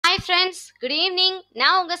friends, good evening.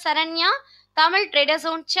 நான் உங்க Saranya Tamil trader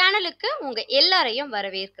zone சேனலுக்கு உங்க எல்லாரையும்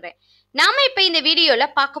வரவேற்கிறேன். நாம இப்ப இந்த வீடியோல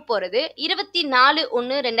பார்க்க போறது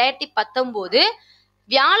 24/1/2019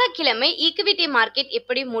 வியாழக்கிழமை ஈக்விட்டி மார்க்கெட்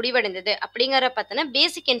எப்படி முடிவடைந்தது அப்படிங்கற பத்தின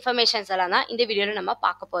பேசிக் இன்ஃபர்மேஷன்ஸ் எல்லாம் தான் இந்த வீடியோல நம்ம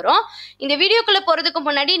பார்க்க போறோம். இந்த வீடியோக்குள்ள போறதுக்கு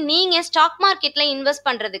முன்னாடி நீங்க ஸ்டாக் மார்க்கெட்ல இன்வெஸ்ட்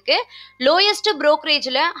பண்றதுக்கு லோயஸ்ட்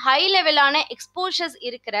brokerage-ல ஹை லெவலான எக்ஸ்போஷர்ஸ்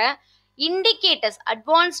இருக்கிற indicators,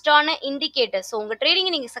 advanced ஆன indicators, so உங்க ட்ரேடிங்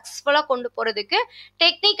நீங்க சக்சஸ்ஃபுல்லா கொண்டு போறதுக்கு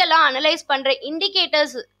டெக்னிக்கலா அனலைஸ் பண்ற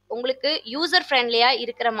indicators உங்களுக்கு யூசர் ஃப்ரெண்ட்லியா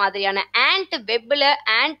இருக்கிற மாதிரியான ஆண்ட் வெப்ல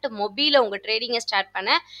ஆண்ட் மொபைல உங்க ட்ரேடிங்கை ஸ்டார்ட் பண்ண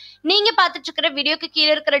நீங்க பார்த்துட்டு இருக்கிற வீடியோக்கு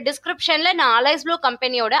கீழே இருக்கிற டிஸ்கிரிப்ஷன்ல நான் அலைஸ் ப்ளூ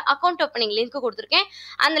கம்பெனியோட அக்கௌண்ட் ஓப்பனிங் லிங்க் கொடுத்துருக்கேன்.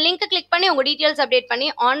 அந்த லிங்க் கிளிக் பண்ணி உங்க டீடைல்ஸ் அப்டேட் பண்ணி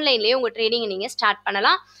ஆன்லைன்லயே உங்க ட்ரேடிங் நீங்க ஸ்டார்ட்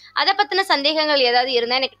பண்ணலாம். அதை பத்தின சந்தேகங்கள் ஏதாவது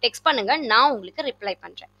இருந்தா எனக்கு டெக்ஸ்ட் பண்ணுங்க, நான் உங்களுக்கு ரிப்ளை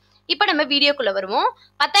பண்றேன். இப்ப நம்ம வீடியோக்குள்ள வருவோம்.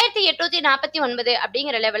 10,849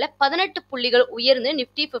 அப்படிங்கிற லெவல்ல 18 புள்ளிகள் உயர்ந்து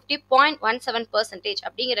நிப்டி 50.17%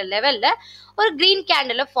 அப்படிங்கிற லெவல்ல ஒரு கிரீன்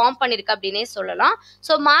கேண்டில் ஃபார்ம் பண்ணிருக்கு அப்படின்னே சொல்லலாம்.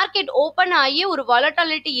 ஸோ மார்க்கெட் ஓப்பன் ஆகி ஒரு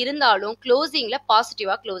வாலட்டாலிட்டி இருந்தாலும் க்ளோசிங்ல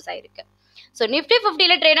பாசிட்டிவா க்ளோஸ் ஆயிருக்கு. ஸோ நிப்டி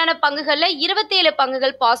 50ல ட்ரேட் ஆன பங்குகள்ல 27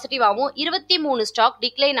 பங்குகள் பாசிட்டிவாகவும் 23 ஸ்டாக்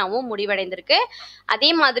டிக்ளைனாகவும் முடிவடைந்திருக்கு. அதே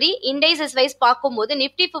மாதிரி இண்டைசஸ் வைஸ் பார்க்கும்போது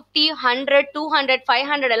நிப்டி 50, 100, 200,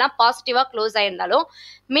 500 எல்லாம் பாசிட்டிவா close ஆயிருந்தாலும்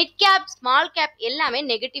mid cap, small cap எல்லாமே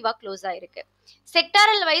நெகட்டிவா க்ளோஸ் ஆயிருக்கு.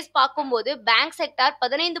 செக்டாரல் வைஸ் பார்க்கும்போது பேங்க் செக்டார்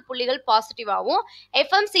 15 புள்ளிகள் பாசிட்டிவாகவும்,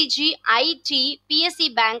 FMCG, IT, PSE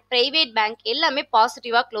bank, private bank எல்லாமே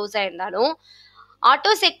பாசிட்டிவா close ஆயிருந்தாலும்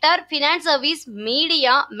auto sector, finance service,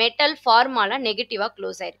 media, metal, ஃபார்மால நெகட்டிவா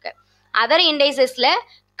க்ளோஸ் ஆயிருக்கு. அதர் இண்டைசஸ்ல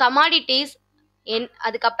கமாடிட்டிஸ்,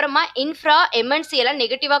 அதுக்கப்புறமா இன்ஃப்ரா, MNC எல்லாம்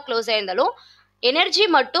நெகட்டிவா க்ளோஸ் ஆயிருந்தாலும் எனர்ஜி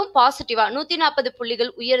மட்டும் பாசிட்டிவா 140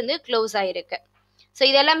 புள்ளிகள் உயர்ந்து க்ளோஸ் ஆயிருக்கு. ஸோ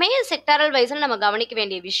இதெல்லாமே செக்டாரல் வைஸ்ல நம்ம கவனிக்க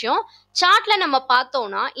வேண்டிய விஷயம். சார்ட்ல நம்ம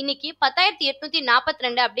பார்த்தோம்னா இன்னைக்கு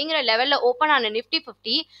 10,842 அப்படிங்கிற லெவல்ல ஓப்பன் ஆன நிப்டி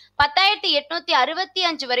 50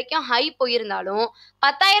 10,865 வரைக்கும் ஹை போயிருந்தாலும்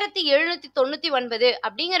 10,799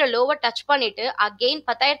 அப்படிங்கிற லோவை டச் பண்ணிட்டு அகெயின்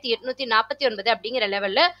 10,849 அப்படிங்கிற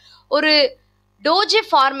லெவல்ல ஒரு டோஜி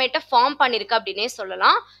ஃபார்மேட்டை ஃபார்ம் பண்ணிருக்கு அப்படின்னே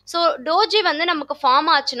சொல்லலாம். ஸோ டோஜி நமக்கு ஃபார்ம்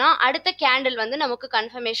ஆச்சுன்னா அடுத்த கேண்டில் நமக்கு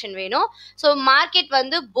கன்ஃபர்மேஷன் வேணும். So market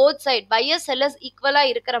both side buyers sellers ஈக்குவலா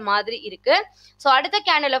இருக்கிற மாதிரி இருக்கு. ஸோ அடுத்த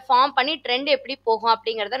கேண்டில் ஃபார்ம் பண்ணி ட்ரெண்ட் எப்படி போகும்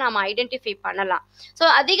அப்படிங்கிறத நம்ம ஐடென்டிஃபை பண்ணலாம். ஸோ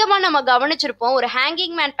அதிகமாக நம்ம கவனிச்சிருப்போம், ஒரு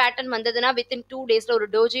ஹேங்கிங் மேன் பேட்டர்ன் வந்ததுன்னா வித்தின் 2 daysல ஒரு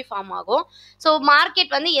டோஜி ஃபார்ம் ஆகும். ஸோ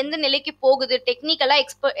மார்க்கெட் எந்த நிலைக்கு போகுது, டெக்னிக்கலா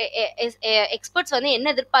எக்ஸ்பர்ட்ஸ் என்ன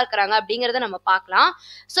எதிர்பார்க்கறாங்க அப்படிங்கிறத நம்ம பார்க்கலாம்.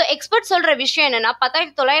 ஸோ எக்ஸ்பர்ட் சொல்ற விஷயம் என்னன்னா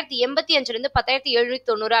 10,985 இருந்து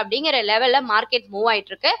 10,790 அப்படிங்கிற லெவல்ல மார்க்கெட் மூவ்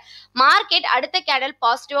ஆயிட்டு இருக்கு. மார்க்கெட் அடுத்த கேண்டில்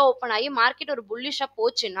பாசிட்டிவா ஓப்பன் ஆகி மார்க்கெட் ஒரு புல்லிஷா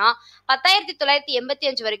போச்சுன்னா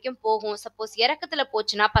 10,985 வரைக்கும் போகும். சப்போஸ் இறக்கத்துல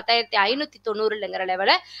போச்சுன்னா 10,590ங்கிற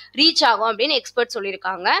லெவல ரீச் ஆகும் அப்படின்னு எக்ஸ்பர்ட்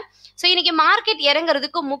சொல்லியிருக்காங்க. ஸோ இன்னைக்கு மார்க்கெட்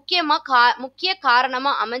இறங்குறதுக்கு முக்கிய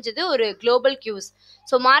காரணமா அமைஞ்சது ஒரு குளோபல் கியூஸ்.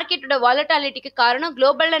 ஸோ மார்க்கெட்டோட வாலட்டாலிட்டிக்கு காரணம்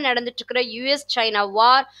குளோபல்ல நடந்துட்டு இருக்கிற US சைனா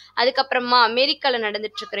வார், அதுக்கப்புறமா அமெரிக்கால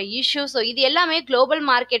நடந்துட்டு இருக்கிற இஷ்யூ. ஸோ இது எல்லாமே குளோபல்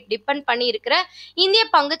மார்க்கெட் டிபெண்ட் பண்ணி இருக்கிற இந்திய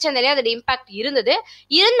பங்குச்சந்தையில அதோட இம்பாக்ட் இருந்தது.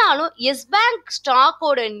 இருந்தாலும் எஸ் பேங்க்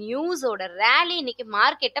ஸ்டாக்கோட நியூஸோட ரேலி இன்னைக்கு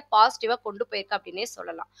மார்க்கெட்டை பாசிட்டிவா கொண்டு போயிருக்கு அப்படின்னே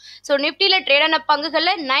சொல்லலாம். ஸோ நிப்டில ட்ரேட் ஆன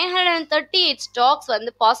பங்குகள்ல 938 ஸ்டாக்ஸ்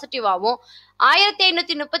பாசிட்டிவாகவும்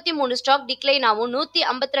 1,533 ஸ்டாக் டிக்ளைன் ஆகும்,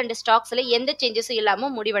 152 ஸ்டாக்ஸ்ல எந்த சேஞ்சஸும் இல்லாம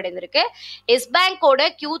முடிவடைந்திருக்கு. எஸ் பேங்கோட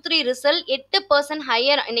Q3 ரிசல்ட் 8%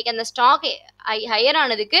 ஹையர், இன்னைக்கு அந்த ஸ்டாக் ஹையர்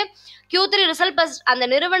ஆனதுக்கு Q3 ரிசல்ட் பிளஸ் அந்த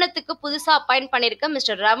நிறுவனத்துக்கு புதுசா அப்பாயிண்ட் பண்ணிருக்க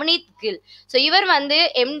மிஸ்டர் ரவ்னீத் கில். ஸோ இவர்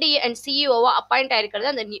MD அண்ட் சிஇஓவா அப்பாயிண்ட் ஆயிருக்கிறது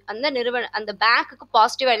அந்த நிறுவனம் அந்த பேங்க்குக்கு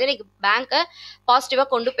பாசிட்டிவா இருந்து இன்னைக்கு பேங்கை பாசிட்டிவா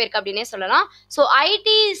கொண்டு போயிருக்கு அப்படின்னே சொல்லலாம். ஸோ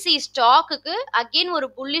ITC ஸ்டாக்குக்கு அகெயின் ஒரு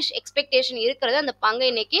புல்லிஷ் எக்ஸ்பெக்டேஷன் இருக்கிறது, அந்த பங்கு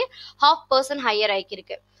இன்னைக்கு 0.5% ஹையர்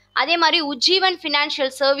ஆகிருக்கு. அதே மாதிரி உஜ்ஜீவன் ஃபினான்ஷியல்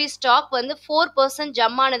சர்வீஸ் ஸ்டாக் 4%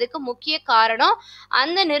 ஜம் ஆனதுக்கு முக்கிய காரணம்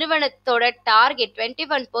அந்த நிறுவனத்தோட டார்கெட்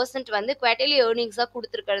 21% குவார்டர்லி ஏர்னிங்ஸா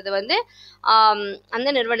கொடுத்துருக்கிறது அந்த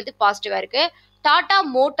நிறுவனத்துக்கு பாசிட்டிவா இருக்கு. டாடா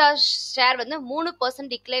மோட்டார்ஸ் ஷேர்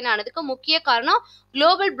 3% டிக்ளைன் ஆனதுக்கு முக்கிய காரணம்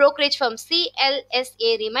global brokerage firm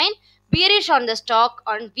CLSA remain bearish on the stock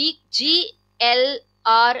on weak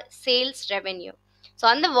GLR sales revenue. So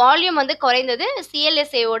அந்த வால்யூம் குறைந்தது,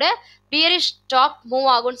 CLSAவோட பியரிஷ் ஸ்டாக் மூவ்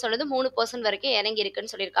ஆகும்னு சொன்னது 3% வரைக்கும் இறங்கி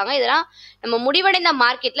இருக்குன்னு சொல்லியிருக்காங்க. இதெல்லாம் நம்ம முடிவடைந்த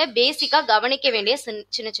மார்க்கெட்ல பேசிக்கா கவனிக்க வேண்டிய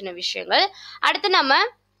சின்ன சின்ன விஷயங்கள். அடுத்து நம்ம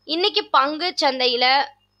இன்னைக்கு பங்கு சந்தையில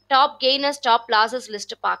top gainers, top losses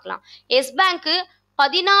list பார்க்கலாம். எஸ் பேங்க்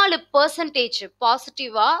 14%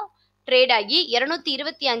 பாசிட்டிவா ட்ரேட் ஆகி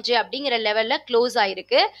 225 அப்படிங்கிற லெவல்ல க்ளோஸ்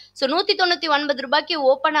ஆயிருக்கு. ஸோ 199 ரூபாய்க்கு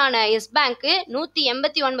ஓப்பன் ஆன எஸ் பேங்க்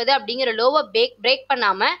 189 அப்படிங்கிற லோவை பிரேக்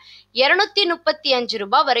பண்ணாம 235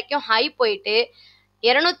 ரூபாய் வரைக்கும் ஹை போயிட்டு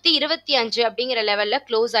 225 அப்படிங்கிற லெவல்ல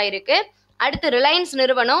க்ளோஸ் ஆயிருக்கு. அடுத்து ரிலையன்ஸ்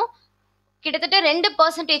நிறுவனம் கிட்டத்தட்ட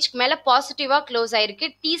 2% மேல பாசிட்டிவா க்ளோஸ் ஆயிருக்கு.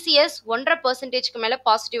 டிசிஎஸ் 1.5% மேல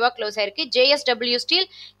பாசிட்டிவா க்ளோஸ் ஆயிருக்கு. ஜேஎஸ்டபிள்யூ ஸ்டீல்,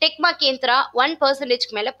 டெக்மா கேந்திரா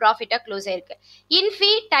 1% மேல ப்ராஃபிட்டா க்ளோஸ் ஆயிருக்கு.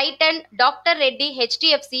 Infy, Titan, doctor Reddy,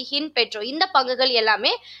 HDFC, hind Pedro இந்த பங்குகள்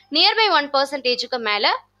எல்லாமே நியர்பை 1%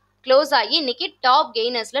 மேல க்ளோஸ் ஆகி இன்னைக்கு டாப்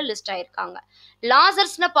கெய்னர்ஸ்ல லிஸ்ட் ஆயிருக்காங்க.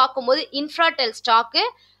 லாசர்ஸ்னு பார்க்கும்போது இன்ஃப்ராடெல் ஸ்டாக்கு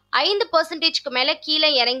 5% மேல கீழே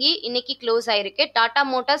இறங்கி இன்னைக்கு க்ளோஸ் ஆயிருக்கு. டாடா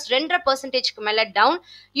மோட்டார்ஸ் 2.5% மேல down.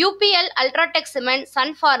 UPL, UltraTech cement,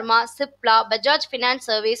 Sun pharma, Cipla, Bajaj finance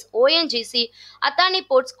service, ONGC, Athani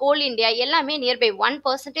ports, கோல் இந்தியா எல்லாமே நியர்பை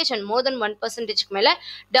 1% அண்ட் மோர் தென் 1% மேல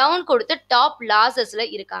டவுன் கொடுத்து டாப் லாசஸ்ல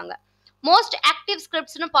இருக்காங்க. மோஸ்ட் ஆக்டிவ்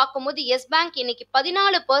ஸ்கிரிப்ட்ஸ்னு பார்க்கும்போது எஸ் பேங்க் இன்னைக்கு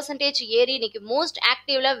 14% ஏறி இன்னைக்கு மோஸ்ட்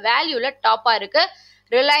ஆக்டிவ்ல வேல்யூல டாப்பா இருக்கு.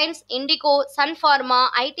 Reliance, indigo, Sun pharma,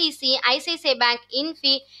 ITC, ICICI bank,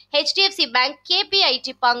 Infy, HDFC bank,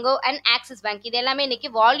 KPIT பங்கு அண்ட் ஆக்சிஸ் பேங்க் இது எல்லாமே இன்னைக்கு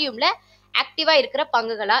வால்யூம்ல ஆக்டிவா இருக்கிற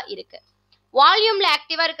பங்குகளா இருக்கு. வால்யூம்ல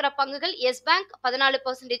ஆக்டிவா இருக்கிற பங்குகள் எஸ் பேங்க்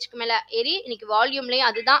 14% மேல ஏறி இன்னைக்கு வால்யூம்லயும்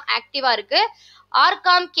அதுதான் ஆக்டிவா இருக்கு.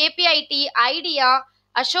 Arkham, KPIT, idea,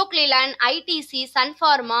 Ashok Layland, ITC, Sun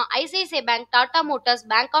pharma, ICICI bank, Tata Motors,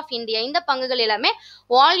 bank of India இந்த பங்குகள் எல்லாமே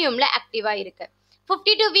வால்யூம்ல ஆக்டிவா இருக்கு.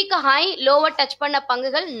 52 வீக் ஹை லோவர் டச் பண்ண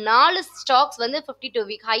பங்குகள் 4 ஸ்டாக்ஸ் வந்து 52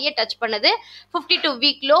 வீக் ஹையை டச் பண்ணது. 52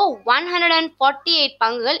 வீக் லோ 148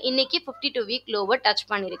 பங்குகள் இன்னைக்கு 52 வீக் லோவர் டச்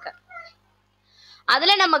பண்ணிருக்கு.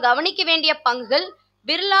 அதுல நம்ம கவனிக்க வேண்டிய பங்குகள்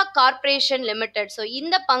பிர்லா கார்பரேஷன் லிமிடெட். ஸோ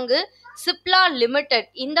இந்த பங்கு, சிப்லா லிமிடெட்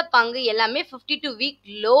இந்த பங்கு எல்லாமே 52 வீக்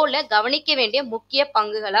லோல கவனிக்க வேண்டிய முக்கிய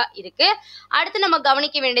பங்குகளா இருக்கு. அடுத்து நம்ம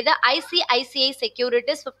கவனிக்க வேண்டியது ICICI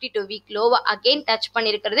securities 52 week லோவை again touch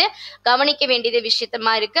பண்ணிருக்கிறது கவனிக்க வேண்டியது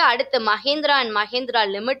விஷயமா இருக்கு. அடுத்து Mahindra and Mahindra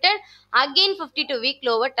limited again 52 week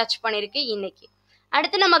லோவை touch பண்ணிருக்கு இன்னைக்கு.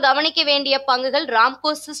 அடுத்து நம்ம கவனிக்க வேண்டிய பங்குகள்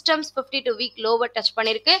ராம்கோ சிஸ்டம்ஸ் 52 வீக் லோவை டச்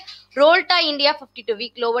பண்ணிருக்கு. ரோல்டா இந்தியா 52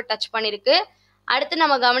 வீக் லோவை டச் பண்ணிருக்கு. அடுத்து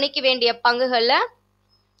நம்ம கவனிக்க வேண்டிய பங்குகள்ல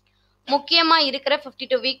முக்கியமா இருக்கிற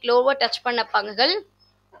 52 வீக் லோவை டச் பண்ண பங்குகள்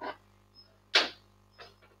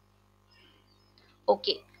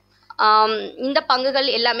ஓகே. இந்த பங்குகள்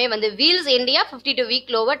எல்லாமே வந்து வீல்ஸ் இந்தியா 52 வீக்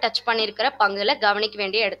லோவை டச் பண்ணியிருக்கிற பங்குகளை கவனிக்க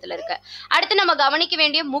வேண்டிய இடத்துல இருக்கு. அடுத்து நம்ம கவனிக்க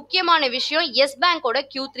வேண்டிய முக்கியமான விஷயம் எஸ் பேங்கோட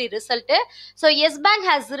Q3 result. So S bank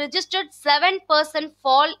has registered 7%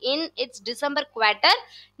 fall in it's December quarter.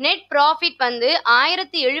 Net profit வந்து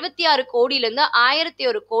 1076 கோடியிலிருந்து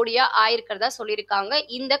 1001 கோடியா ஆயிருக்கிறதா சொல்லியிருக்காங்க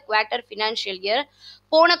இந்த குவார்ட்டர் ஃபினான்ஷியல் இயர்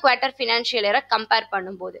போன குவார்ட்டர் ஃபினான்ஷியல் இயரை கம்பேர்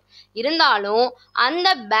பண்ணும்போது. இருந்தாலும் அந்த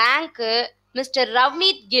பேங்க்கு மிஸ்டர்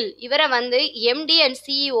ரவ்னீத் கில் இவரை வந்து எம்டி அண்ட்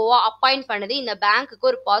சிஇஓவா அப்பாயிண்ட் பண்ணது இந்த பேங்க்குக்கு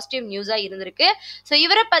ஒரு பாசிட்டிவ் நியூஸா இருந்திருக்கு. ஸோ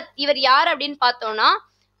இவர் யார் அப்படின்னு பார்த்தோம்னா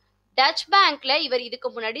டச் பேங்க்ல இவர் இதுக்கு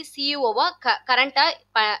முன்னாடி சிஇஓவா கரண்டா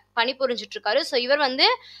பணிபுரிஞ்சிட்டு இருக்காரு. ஸோ இவர் வந்து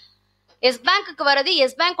எஸ் பேங்க்குக்கு வர்றது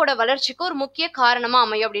எஸ் பேங்கோட வளர்ச்சிக்கு ஒரு முக்கிய காரணமா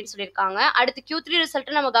அமையும் அப்படின்னு சொல்லியிருக்காங்க. அடுத்து Q3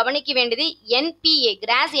 ரிசல்ட் நம்ம கவனிக்க வேண்டியது என்பிஏ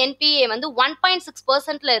கிராஸ் என்பிஏ வந்து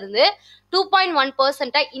 1.6% இருந்து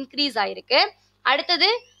 2.1% இன்க்ரீஸ் ஆயிருக்கு. அடுத்தது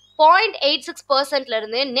 0.86%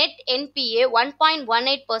 இருந்து net NBA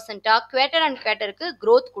 1.18% quarter and குவார்ட்டருக்கு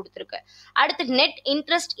growth கொடுத்துருக்கு. அடுத்து நெட்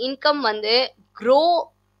இன்ட்ரெஸ்ட் இன்கம் வந்து grow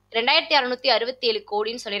 2667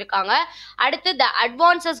 கோடின்னு சொல்லியிருக்காங்க. அடுத்து த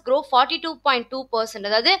அட்வான்சஸ் grow 42.2%,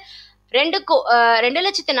 அதாவது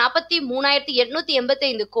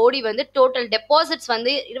 2,43,885 கோடி வந்து டோட்டல் டெபாசிட்ஸ்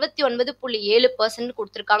வந்து 29.7%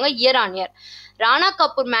 கொடுத்துருக்காங்க year on year. Rana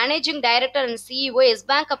Kapoor managing director and CEO S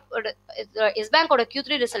பேங்கோட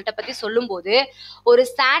Q3 ரிசல்ட்டை பத்தி சொல்லும்போது ஒரு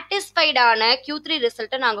சாட்டிஸ்ஃபைடான Q3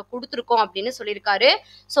 ரிசல்ட்டை நாங்கள் கொடுத்துருக்கோம் அப்படின்னு சொல்லியிருக்காரு.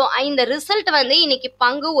 ஸோ இந்த ரிசல்ட் வந்து இன்னைக்கு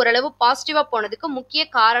பங்கு ஓரளவு பாசிட்டிவா போனதுக்கு முக்கிய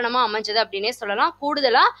காரணமா அமைஞ்சது அப்படின்னே சொல்லலாம்.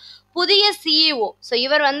 கூடுதலா புதிய சிஇஓ, ஸோ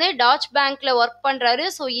இவர் வந்து டாச் பேங்க்ல ஒர்க் பண்றாரு.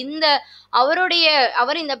 ஸோ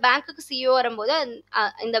அவர் இந்த பேங்க்குக்கு சிஇஓ வரும்போது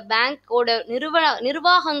இந்த பேங்கோட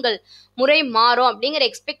நிர்வாகங்கள் முறை மாறும் அப்படிங்கிற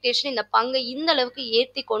எக்ஸ்பெக்டேஷன் இந்த பங்கு இந்த அளவுக்கு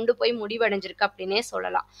ஏற்றி கொண்டு போய் முடிவடைஞ்சிருக்கு அப்படின்னே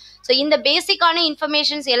சொல்லலாம். ஸோ இந்த பேசிக்கான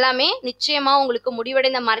இன்ஃபர்மேஷன்ஸ் எல்லாமே நிச்சயமா உங்களுக்கு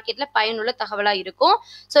முடிவடைந்த மார்க்கெட்ல பயனுள்ள தகவலா இருக்கும்.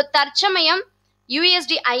 ஸோ தற்சமயம்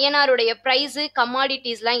யூஎஸ்டி ஐஎன்ஆருடைய பிரைஸ்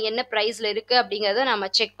கமாடிட்டிஸ்லாம் என்ன பிரைஸ்ல இருக்கு அப்படிங்கிறத நம்ம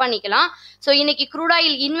செக் பண்ணிக்கலாம். ஸோ இன்னைக்கு க்ரூட்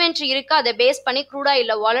ஆயில் இன்வென்ட்ரி இருக்கு, அதை பேஸ் பண்ணி க்ரூட்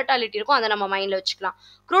ஆயில்ல வாலட்டாலிட்டி இருக்கும், அதை நம்ம மைண்ட்ல வச்சுக்கலாம்.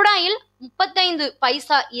 க்ரூட் ஆயில் 35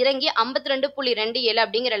 பைசா இறங்கி 52.27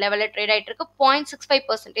 அப்படிங்கிற லெவல்ல ட்ரேட் ஆயிட்டு இருக்கு,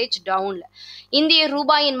 0.65% டவுன்ல. இந்திய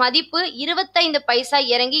ரூபாயின் மதிப்பு 25 பைசா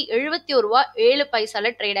இறங்கி 71 ரூபா 7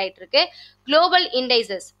 பைசால ட்ரேட் ஆயிட்டு இருக்கு. குளோபல்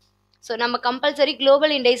இண்டைசஸ், ஸோ நம்ம கம்பல்சரி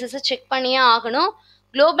குளோபல் இண்டைசஸை செக் பண்ணியே ஆகணும்.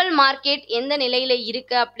 குளோபல் மார்க்கெட் எந்த நிலையில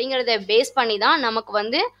இருக்கு அப்படிங்கிறத பேஸ் பண்ணி தான் நமக்கு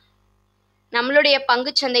வந்து நம்மளுடைய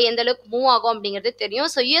பங்குச்சந்தை எந்த அளவுக்கு மூவ் ஆகும் அப்படிங்கிறது தெரியும்.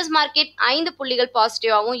 ஸோ யூஎஸ் மார்க்கெட் 5 புள்ளிகள்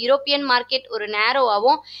பாசிட்டிவாகவும், யூரோப்பியன் மார்க்கெட் ஒரு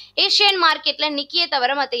நேரோவாகவும், ஏஷியன் மார்க்கெட்ல நிக்கியே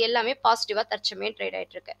தவிர மற்ற எல்லாமே பாசிட்டிவா தற்சமயம் ட்ரேட்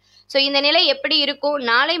ஆயிட்டு இருக்கு. ஸோ இந்த நிலை எப்படி இருக்கும்,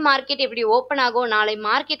 நாளை மார்க்கெட் எப்படி ஓப்பன் ஆகும், நாளை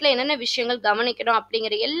மார்க்கெட்ல என்னென்ன விஷயங்கள் கவனிக்கணும்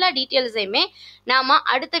அப்படிங்கிற எல்லா டீட்டெயில்ஸையுமே நாம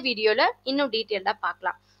அடுத்த வீடியோல இன்னும் டீட்டெயில்டா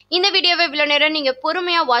பார்க்கலாம். இந்த வீடியோவை இவ்வளவு நேரம் நீங்க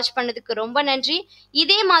பொறுமையா வாட்ச் பண்ணதுக்கு ரொம்ப நன்றி.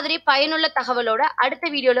 இதே மாதிரி பயனுள்ள தகவலோட அடுத்த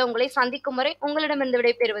வீடியோல உங்களை சந்திக்கும் வரை உங்களிடமிருந்து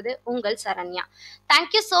விடைபெறுவது உங்கள் Saranya.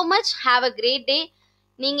 Thank you so much. Have a great day.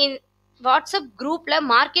 நீங்க வாட்ஸ்அப் குரூப்ல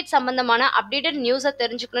மார்க்கெட் சம்பந்தமான அப்டேட்டட் நியூஸை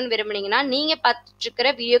தெரிஞ்சுக்கணும்னு விரும்புனீங்கன்னா நீங்க பார்த்துட்டு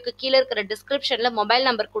இருக்கிற வீடியோக்கு கீழே இருக்கிற டிஸ்கிரிப்ஷன்ல மொபைல்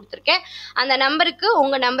நம்பர் கொடுத்துருக்கேன். அந்த நம்பருக்கு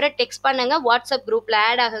உங்க நம்பரை டெக்ஸ்ட் பண்ணுங்க, வாட்ஸ்அப் குரூப்ல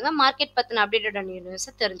ஆட் ஆகுங்க, மார்க்கெட் பத்தின அப்டேட்டட்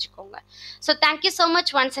நியூஸை தெரிஞ்சுக்கோங்க. So thank you so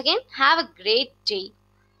much once again. Have a great day.